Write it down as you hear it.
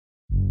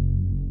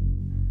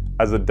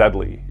As a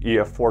deadly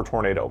EF4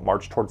 tornado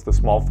marched towards the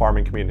small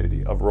farming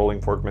community of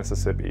Rolling Fork,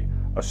 Mississippi,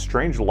 a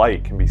strange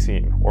light can be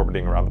seen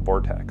orbiting around the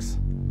vortex.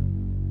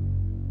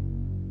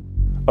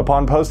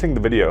 Upon posting the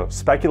video,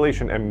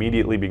 speculation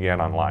immediately began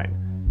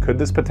online. Could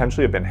this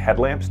potentially have been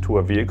headlamps to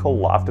a vehicle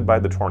lofted by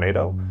the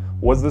tornado?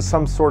 Was this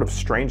some sort of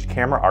strange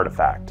camera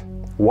artifact?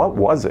 What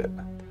was it?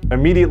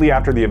 Immediately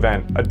after the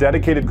event, a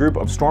dedicated group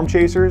of storm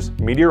chasers,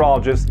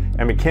 meteorologists,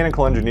 and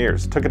mechanical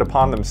engineers took it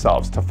upon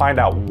themselves to find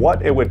out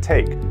what it would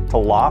take to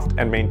loft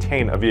and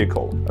maintain a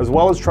vehicle, as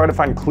well as try to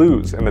find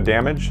clues in the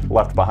damage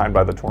left behind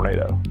by the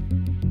tornado.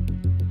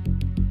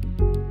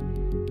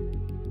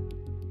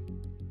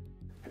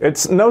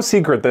 It's no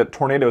secret that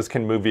tornadoes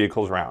can move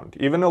vehicles around.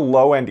 Even a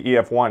low-end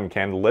EF1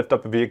 can lift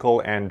up a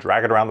vehicle and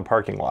drag it around the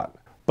parking lot.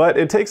 But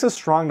it takes a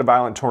strong to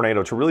violent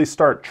tornado to really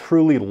start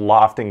truly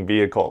lofting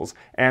vehicles,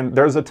 and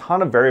there's a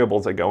ton of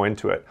variables that go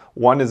into it.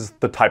 One is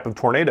the type of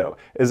tornado.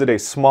 Is it a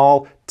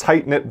small,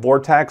 tight-knit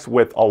vortex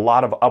with a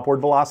lot of upward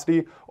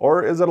velocity,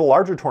 or is it a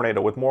larger tornado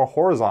with more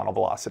horizontal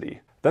velocity?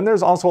 Then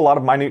there's also a lot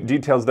of minute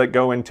details that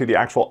go into the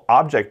actual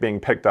object being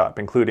picked up,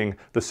 including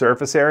the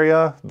surface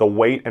area, the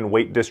weight and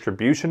weight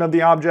distribution of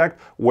the object,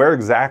 where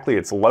exactly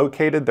it's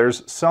located.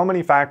 There's so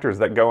many factors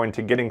that go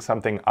into getting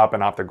something up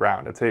and off the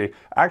ground. It's a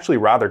actually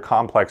rather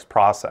complex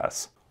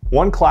process.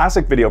 One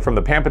classic video from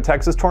the Pampa,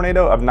 Texas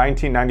tornado of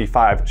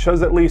 1995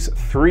 shows at least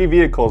 3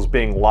 vehicles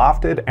being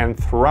lofted and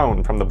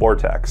thrown from the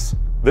vortex.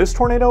 This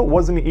tornado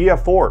was an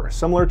EF4,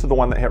 similar to the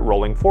one that hit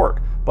Rolling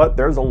Fork, but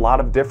there's a lot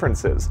of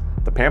differences.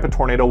 The Pampa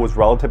tornado was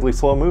relatively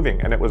slow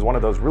moving, and it was one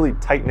of those really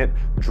tight-knit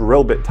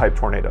drill bit type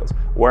tornadoes,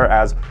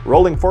 whereas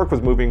Rolling Fork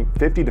was moving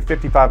 50 to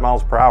 55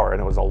 miles per hour,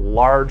 and it was a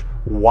large,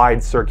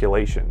 wide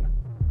circulation.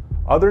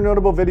 Other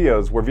notable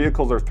videos where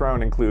vehicles are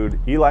thrown include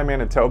Ely,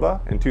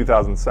 Manitoba in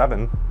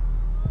 2007,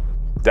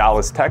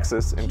 Dallas,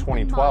 Texas in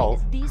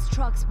 2012. These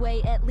trucks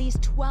weigh at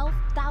least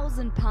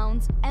 12,000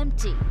 pounds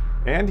empty.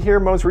 And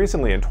here most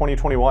recently in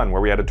 2021,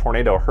 where we had a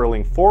tornado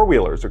hurling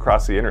 4-wheelers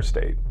across the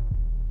interstate.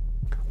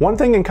 One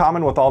thing in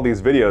common with all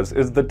these videos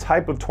is the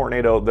type of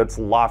tornado that's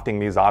lofting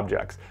these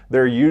objects.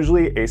 They're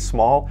usually a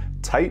small,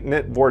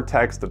 tight-knit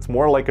vortex that's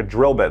more like a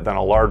drill bit than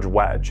a large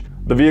wedge.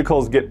 The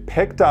vehicles get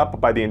picked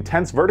up by the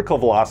intense vertical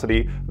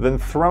velocity, then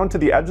thrown to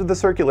the edge of the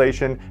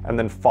circulation, and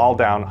then fall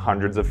down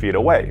hundreds of feet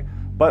away.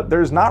 But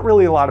there's not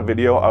really a lot of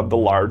video of the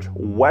large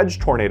wedge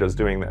tornadoes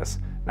doing this.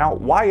 Now,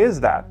 why is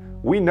that?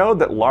 We know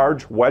that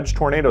large wedge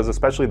tornadoes,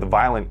 especially the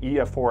violent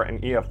EF4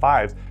 and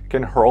EF5s,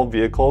 can hurl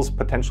vehicles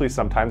potentially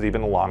sometimes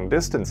even long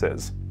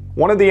distances.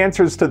 One of the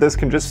answers to this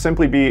can just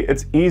simply be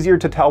it's easier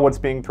to tell what's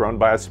being thrown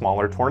by a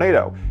smaller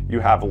tornado.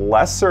 You have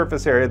less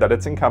surface area that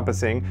it's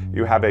encompassing,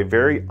 you have a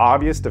very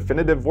obvious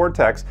definitive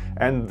vortex,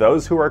 and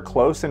those who are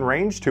close in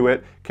range to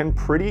it can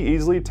pretty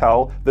easily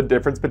tell the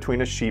difference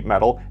between a sheet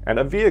metal and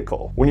a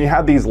vehicle. When you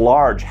have these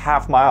large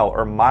half-mile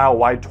or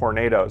mile-wide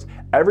tornadoes,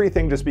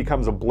 everything just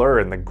becomes a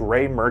blur in the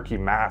gray murky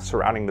mass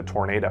surrounding the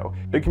tornado.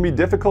 It can be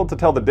difficult to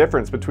tell the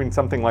difference between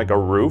something like a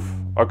roof,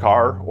 a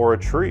car, or a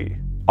tree.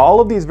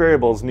 All of these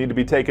variables need to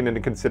be taken into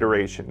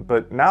consideration,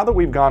 but now that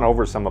we've gone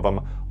over some of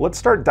them, let's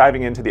start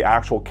diving into the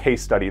actual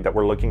case study that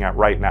we're looking at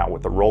right now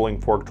with the Rolling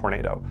Fork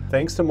tornado.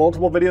 Thanks to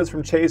multiple videos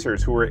from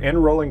chasers who were in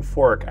Rolling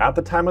Fork at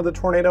the time of the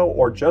tornado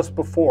or just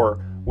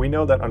before, we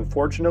know that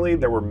unfortunately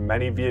there were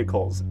many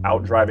vehicles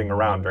out driving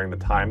around during the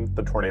time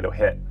the tornado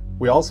hit.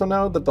 We also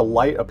know that the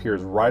light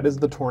appears right as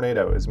the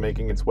tornado is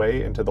making its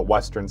way into the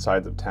western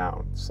sides of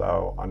town,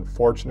 so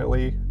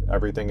unfortunately,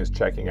 everything is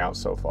checking out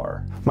so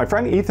far. My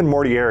friend Ethan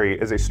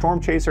Mortieri is a storm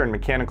chaser and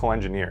mechanical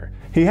engineer.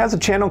 He has a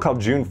channel called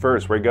June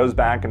 1st where he goes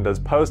back and does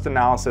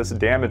post-analysis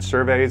damage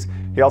surveys.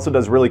 He also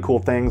does really cool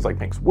things like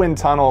makes wind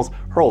tunnels,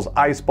 hurls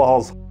ice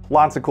balls,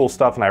 lots of cool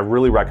stuff, and I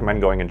really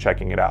recommend going and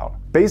checking it out.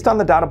 Based on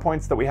the data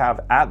points that we have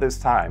at this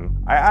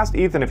time, I asked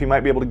Ethan if he might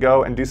be able to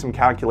go and do some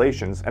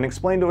calculations and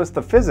explain to us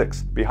the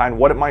physics behind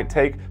what it might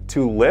take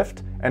to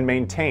lift and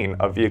maintain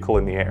a vehicle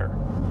in the air.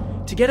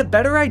 To get a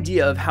better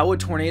idea of how a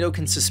tornado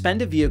can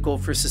suspend a vehicle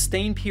for a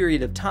sustained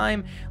period of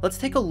time, let's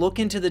take a look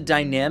into the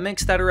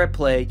dynamics that are at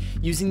play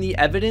using the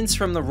evidence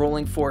from the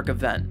Rolling Fork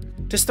event.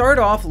 To start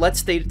off, let's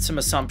state some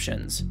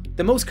assumptions.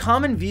 The most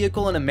common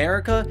vehicle in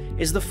America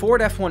is the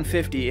Ford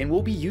F-150, and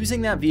we'll be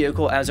using that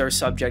vehicle as our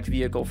subject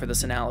vehicle for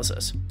this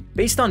analysis.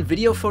 Based on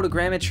video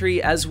photogrammetry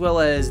as well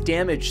as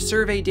damage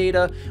survey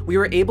data, we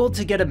were able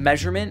to get a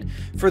measurement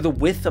for the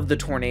width of the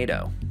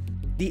tornado.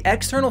 The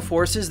external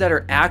forces that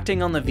are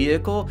acting on the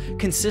vehicle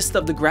consist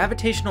of the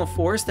gravitational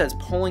force that's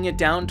pulling it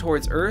down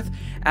towards Earth,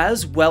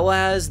 as well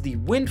as the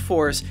wind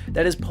force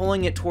that is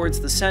pulling it towards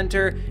the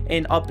center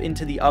and up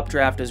into the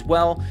updraft as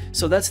well.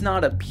 So that's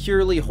not a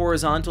purely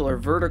horizontal or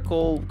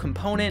vertical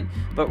component,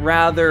 but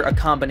rather a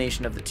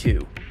combination of the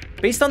two.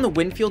 Based on the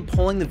wind field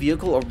pulling the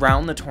vehicle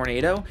around the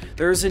tornado,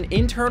 there is an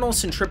internal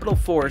centripetal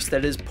force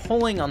that is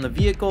pulling on the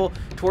vehicle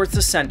towards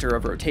the center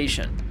of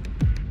rotation.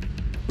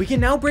 We can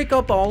now break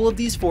up all of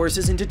these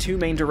forces into two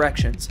main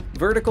directions,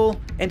 vertical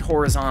and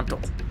horizontal.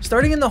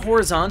 Starting in the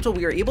horizontal,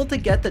 we are able to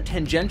get the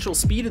tangential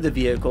speed of the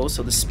vehicle,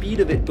 so the speed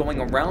of it going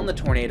around the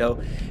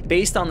tornado,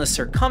 based on the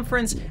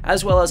circumference,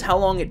 as well as how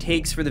long it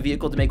takes for the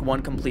vehicle to make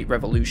one complete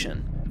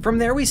revolution. From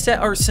there, we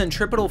set our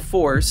centripetal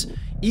force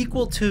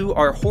equal to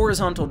our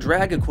horizontal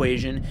drag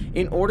equation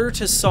in order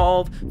to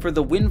solve for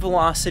the wind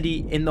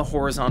velocity in the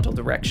horizontal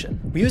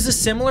direction. We use a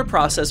similar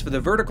process for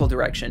the vertical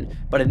direction,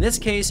 but in this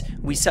case,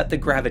 we set the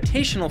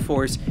gravitational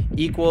force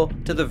equal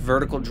to the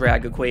vertical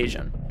drag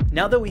equation.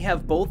 Now that we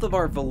have both of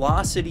our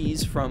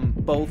velocities from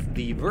both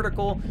the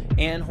vertical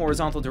and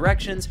horizontal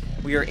directions,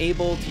 we are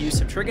able to use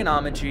some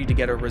trigonometry to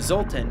get a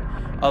resultant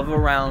of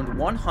around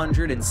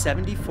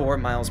 174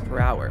 miles per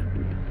hour.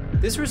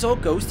 This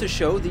result goes to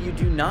show that you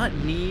do not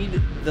need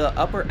the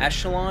upper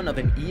echelon of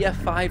an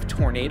EF4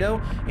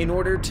 Tornado in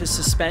order to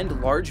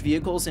suspend large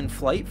vehicles in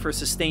flight for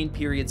sustained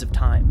periods of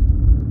time.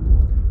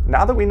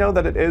 Now that we know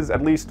that it is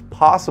at least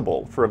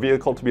possible for a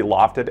vehicle to be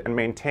lofted and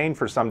maintained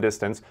for some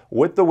distance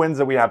with the winds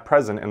that we have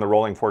present in the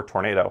rolling fork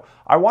tornado,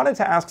 I wanted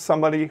to ask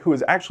somebody who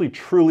is actually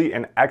truly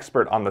an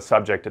expert on the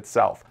subject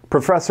itself.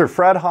 Professor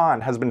Fred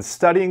Hahn has been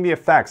studying the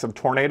effects of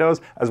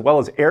tornadoes as well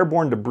as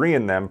airborne debris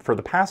in them for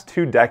the past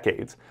 2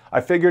 decades. I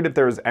figured if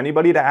there was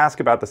anybody to ask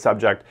about the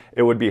subject,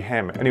 it would be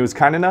him, and he was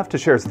kind enough to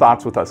share his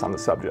thoughts with us on the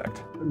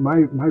subject. My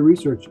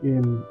research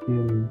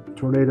in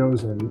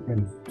tornadoes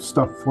and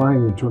stuff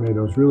flying in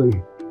tornadoes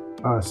really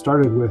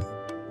started with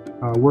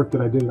work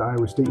that I did at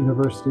Iowa State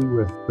University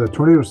with the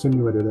tornado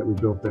simulator that we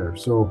built there.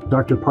 So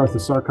Dr. Partha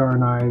Sarkar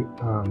and I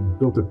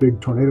built a big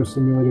tornado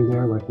simulator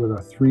there, like with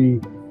a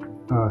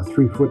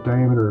 3-foot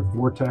diameter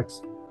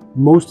vortex.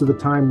 Most of the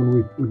time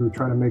when we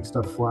try to make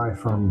stuff fly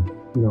from,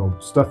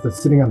 stuff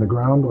that's sitting on the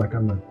ground, like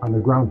on the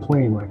ground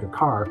plane, like a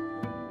car,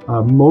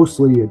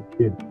 mostly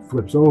it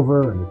flips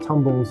over and it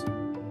tumbles,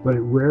 but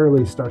it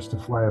rarely starts to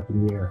fly up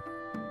in the air.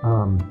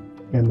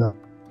 And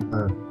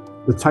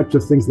the types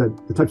of things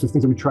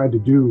that we tried to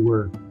do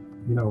were,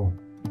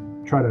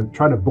 try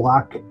to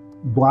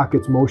block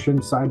its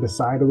motion side to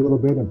side a little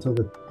bit until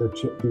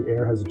the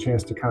air has a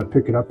chance to kind of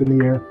pick it up in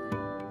the air.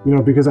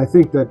 Because I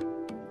think that,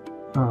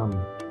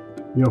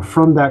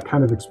 from that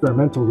kind of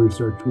experimental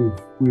research,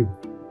 we've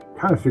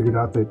kind of figured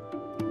out that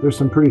there's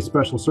some pretty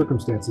special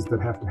circumstances that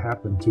have to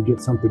happen to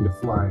get something to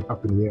fly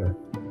up in the air.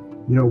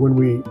 When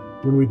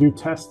we do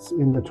tests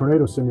in the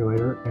tornado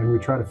simulator and we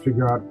try to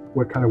figure out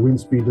what kind of wind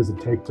speed does it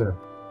take to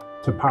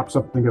pop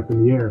something up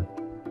in the air,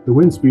 the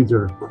wind speeds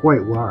are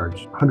quite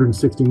large,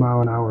 160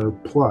 mile an hour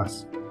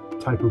plus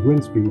type of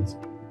wind speeds.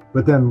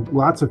 But then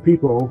lots of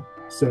people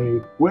say,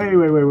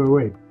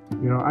 wait.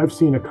 I've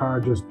seen a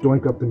car just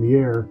doink up in the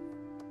air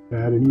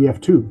at an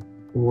EF2,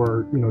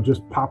 or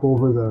just pop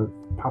over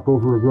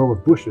a row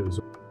of bushes.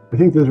 I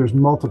think that there's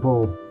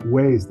multiple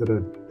ways that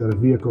a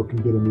vehicle can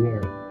get in the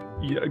air.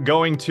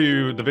 Going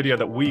to the video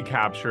that we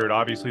captured,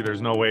 obviously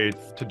there's no way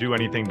to do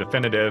anything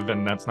definitive,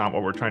 and that's not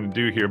what we're trying to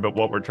do here, but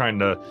what we're trying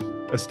to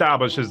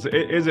establish is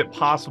it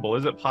possible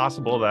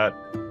that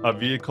a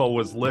vehicle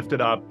was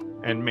lifted up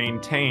and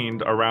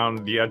maintained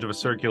around the edge of a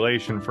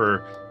circulation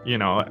for,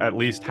 at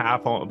least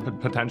half,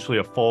 potentially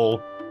a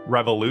full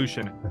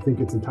revolution? I think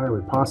it's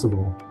entirely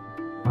possible.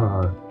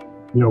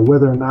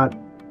 Whether or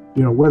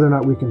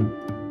not we can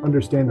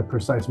understand the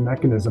precise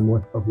mechanism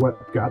of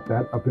what got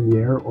that up in the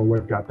air, or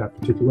what got that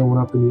particular one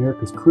up in the air,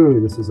 because clearly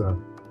this is a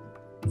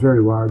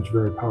very large,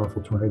 very powerful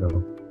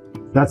tornado.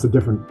 That's a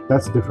different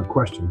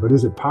question. But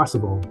is it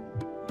possible?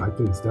 I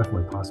think it's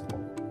definitely possible.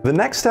 The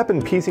next step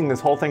in piecing this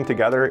whole thing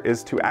together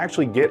is to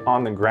actually get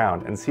on the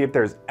ground and see if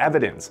there's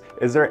evidence.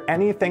 Is there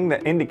anything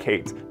that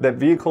indicates that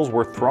vehicles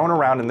were thrown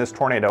around in this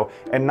tornado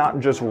and not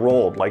just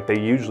rolled like they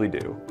usually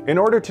do? In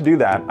order to do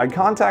that, I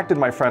contacted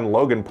my friend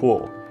Logan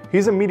Poole.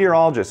 He's a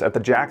meteorologist at the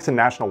Jackson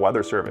National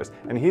Weather Service,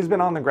 and he's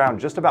been on the ground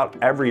just about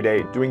every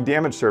day doing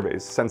damage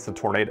surveys since the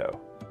tornado.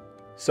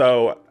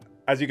 So,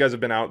 as you guys have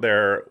been out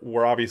there,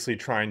 we're obviously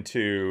trying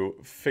to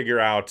figure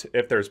out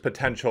if there's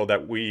potential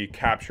that we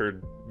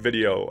captured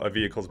video of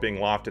vehicles being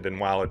lofted, and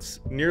while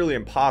it's nearly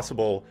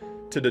impossible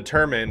to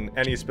determine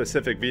any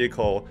specific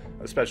vehicle,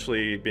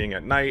 especially being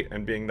at night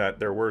and being that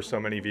there were so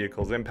many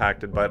vehicles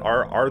impacted, but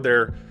are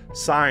there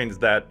signs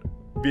that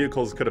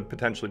vehicles could have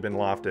potentially been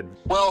lofted?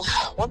 Well,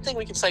 one thing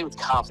we can say with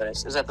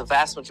confidence is that the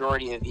vast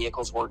majority of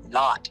vehicles were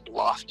not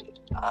lofted.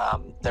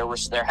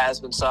 There has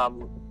been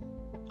some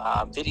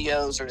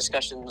videos or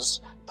discussions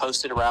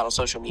posted around on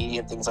social media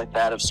and things like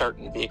that of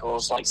certain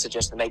vehicles, like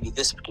suggesting maybe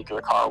this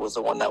particular car was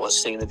the one that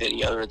was seeing the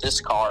video, or this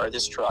car or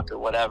this truck or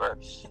whatever.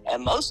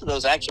 And most of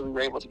those actually we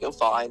were able to go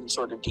find and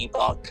sort of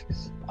debunk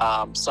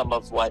some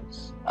of what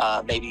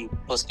maybe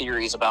was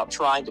theories about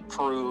trying to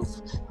prove,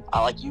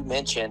 like you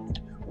mentioned,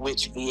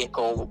 which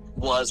vehicle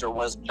was or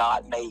was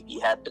not maybe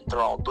had been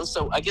thrown.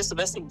 So I guess the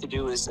best thing to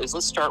do is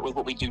let's start with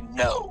what we do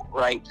know,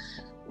 right?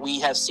 We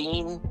have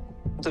seen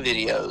the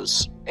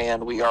videos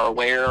and we are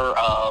aware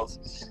of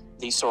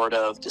the sort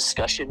of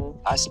discussion,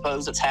 I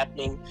suppose, that's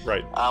happening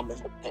Right.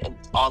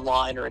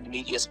 Online or in the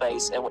media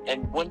space.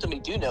 And one thing we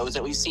do know is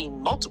that we've seen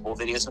multiple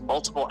videos from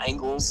multiple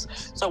angles.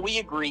 So we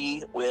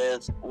agree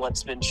with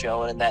what's been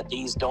shown, and that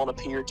these don't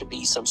appear to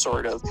be some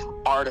sort of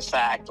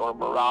artifact or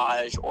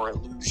mirage or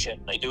illusion.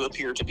 They do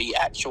appear to be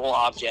actual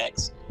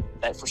objects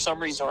that for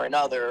some reason or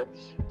another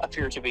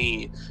appear to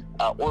be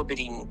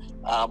orbiting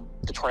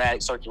the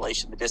tornadic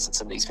circulation, the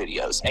distance in these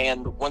videos.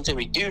 And one thing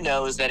we do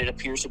know is that it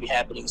appears to be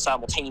happening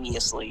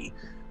simultaneously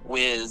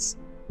with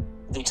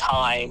the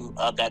time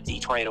that the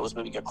tornado was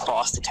moving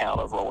across the town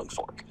of Rolling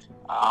Fork.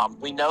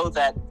 We know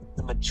that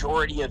the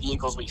majority of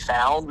vehicles we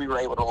found, we were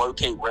able to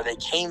locate where they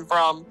came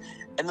from,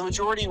 and the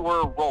majority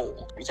were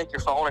rolled. You take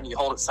your phone and you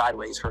hold it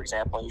sideways, for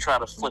example, and you try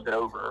to flip it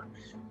over.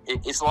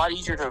 It's a lot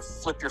easier to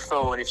flip your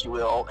phone, if you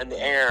will, in the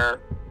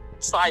air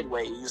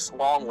sideways,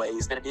 long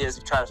ways, than it is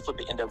if you try to flip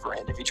it end over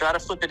end. If you try to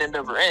flip it end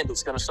over end,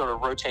 it's going to sort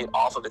of rotate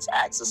off of its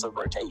axis of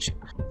rotation.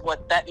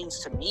 What that means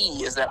to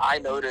me is that I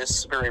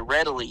notice very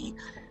readily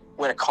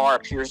when a car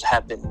appears to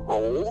have been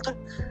rolled,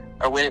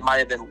 or when it might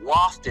have been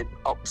lofted,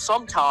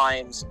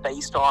 sometimes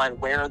based on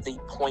where the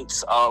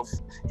points of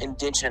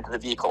indentation into the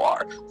vehicle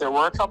are. There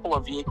were a couple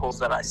of vehicles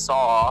that I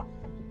saw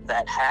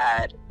that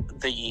had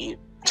the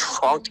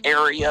trunk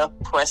area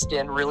pressed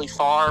in really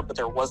far, but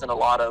there wasn't a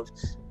lot of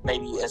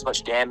maybe as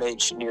much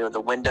damage near the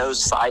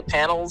windows, side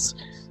panels.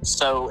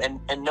 So,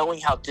 and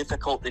knowing how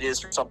difficult it is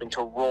for something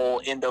to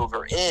roll end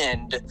over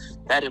end,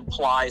 that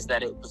implies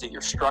that it was either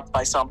struck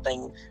by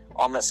something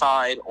on that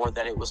side or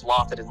that it was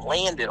lofted and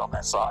landed on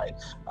that side.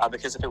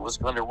 Because if it was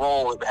going to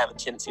roll, it would have a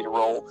tendency to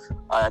roll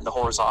in the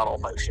horizontal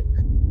motion.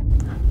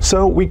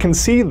 So we can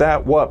see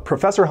that what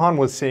Professor Hahn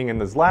was seeing in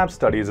his lab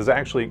studies is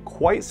actually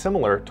quite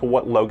similar to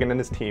what Logan and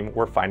his team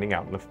were finding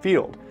out in the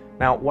field.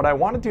 Now, what I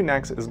want to do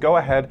next is go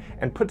ahead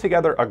and put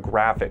together a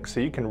graphic so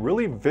you can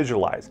really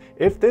visualize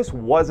if this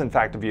was in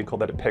fact a vehicle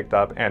that it picked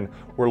up, and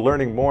we're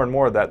learning more and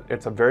more that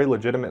it's a very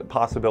legitimate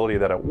possibility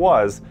that it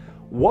was.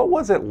 What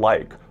was it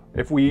like?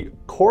 If we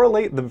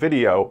correlate the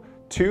video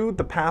to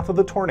the path of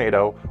the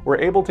tornado, we're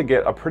able to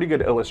get a pretty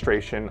good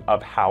illustration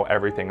of how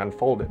everything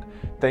unfolded.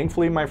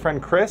 Thankfully, my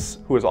friend Chris,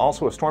 who is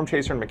also a storm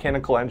chaser and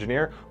mechanical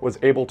engineer, was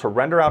able to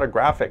render out a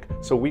graphic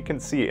so we can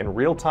see in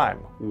real time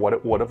what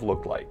it would have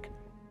looked like.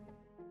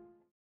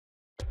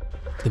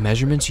 The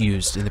measurements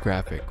used in the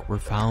graphic were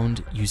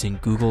found using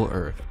Google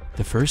Earth.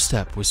 The first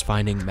step was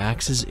finding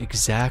Max's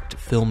exact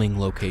filming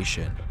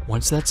location.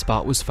 Once that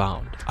spot was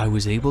found, I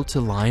was able to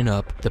line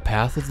up the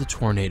path of the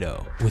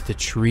tornado with a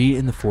tree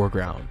in the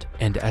foreground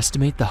and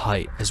estimate the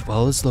height as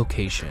well as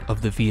location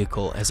of the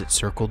vehicle as it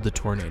circled the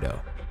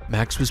tornado.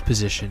 Max was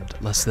positioned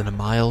less than a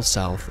mile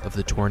south of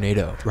the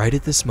tornado. Right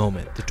at this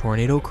moment, the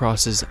tornado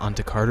crosses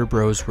onto Carter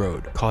Bros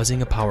Road,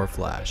 causing a power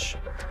flash.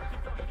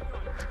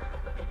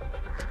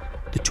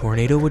 The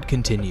tornado would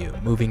continue,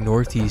 moving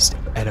northeast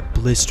at a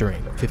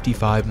blistering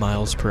 55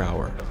 miles per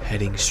hour,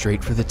 heading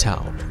straight for the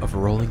town of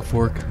Rolling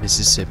Fork,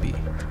 Mississippi.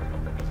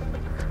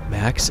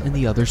 Max and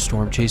the other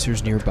storm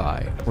chasers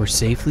nearby were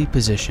safely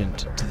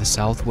positioned to the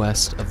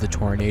southwest of the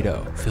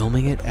tornado,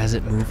 filming it as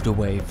it moved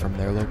away from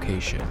their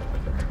location.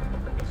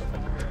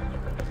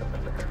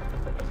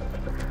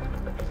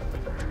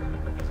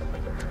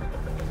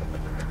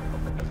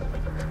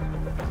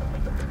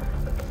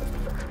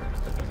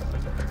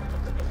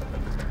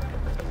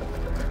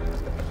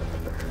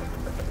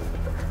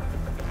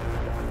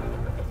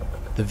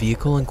 The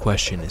vehicle in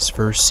question is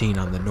first seen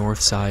on the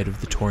north side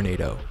of the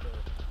tornado.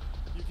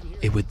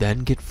 It would then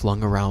get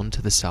flung around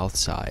to the south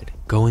side,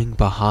 going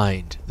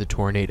behind the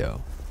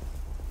tornado.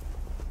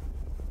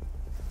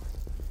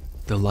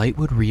 The light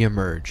would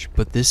re-emerge,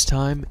 but this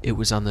time it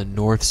was on the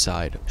north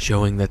side,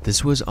 showing that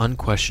this was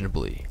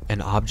unquestionably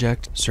an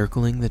object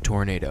circling the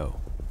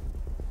tornado.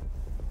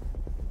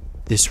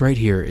 This right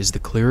here is the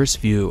clearest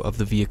view of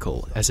the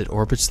vehicle as it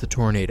orbits the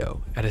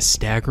tornado at a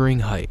staggering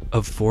height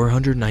of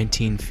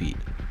 419 feet.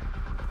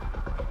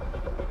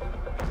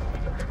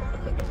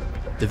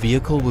 The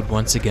vehicle would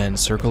once again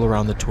circle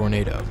around the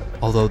tornado,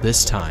 although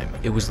this time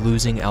it was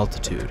losing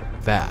altitude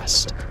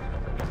fast.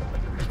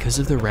 Because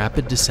of the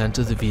rapid descent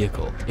of the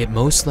vehicle, it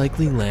most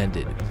likely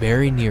landed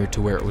very near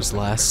to where it was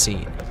last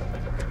seen.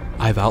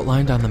 I've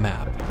outlined on the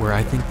map where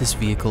I think this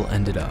vehicle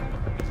ended up.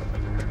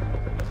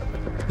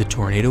 The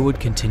tornado would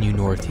continue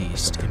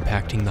northeast,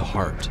 impacting the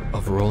heart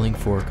of Rolling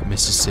Fork,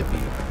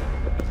 Mississippi.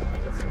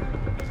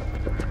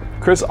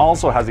 Chris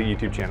also has a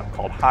YouTube channel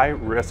called High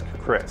Risk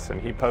Chris, and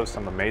he posts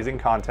some amazing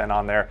content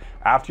on there.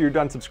 After you're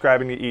done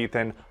subscribing to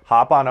Ethan,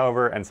 hop on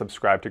over and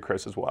subscribe to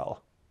Chris as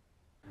well.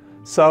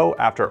 So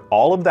after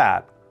all of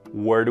that,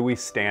 where do we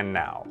stand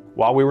now?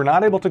 While we were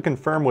not able to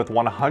confirm with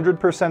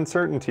 100%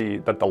 certainty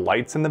that the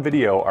lights in the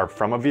video are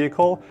from a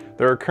vehicle,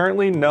 there are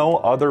currently no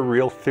other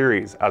real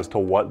theories as to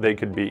what they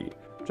could be.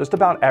 Just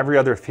about every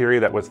other theory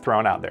that was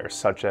thrown out there,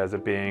 such as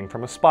it being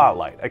from a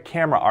spotlight, a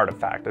camera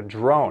artifact, a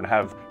drone,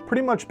 have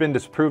pretty much been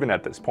disproven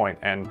at this point,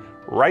 and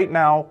right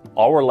now,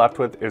 all we're left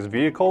with is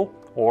vehicle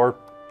or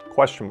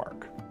question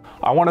mark.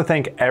 I want to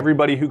thank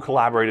everybody who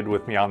collaborated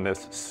with me on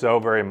this so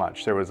very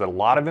much. There was a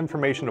lot of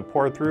information to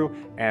pour through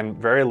and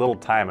very little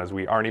time, as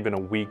we aren't even a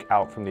week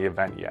out from the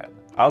event yet.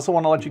 I also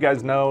want to let you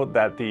guys know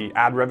that the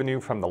ad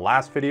revenue from the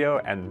last video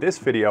and this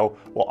video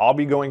will all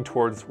be going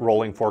towards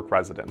Rolling Fork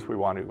residents. We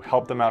want to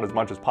help them out as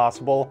much as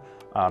possible.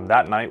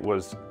 That night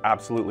was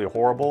absolutely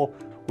horrible.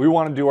 We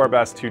want to do our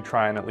best to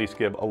try and at least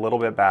give a little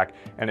bit back.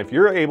 And if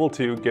you're able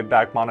to give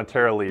back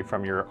monetarily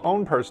from your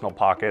own personal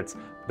pockets,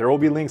 there will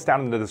be links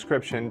down in the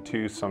description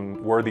to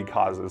some worthy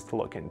causes to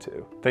look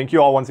into. Thank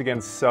you all once again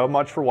so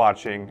much for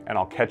watching, and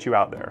I'll catch you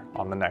out there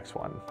on the next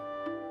one.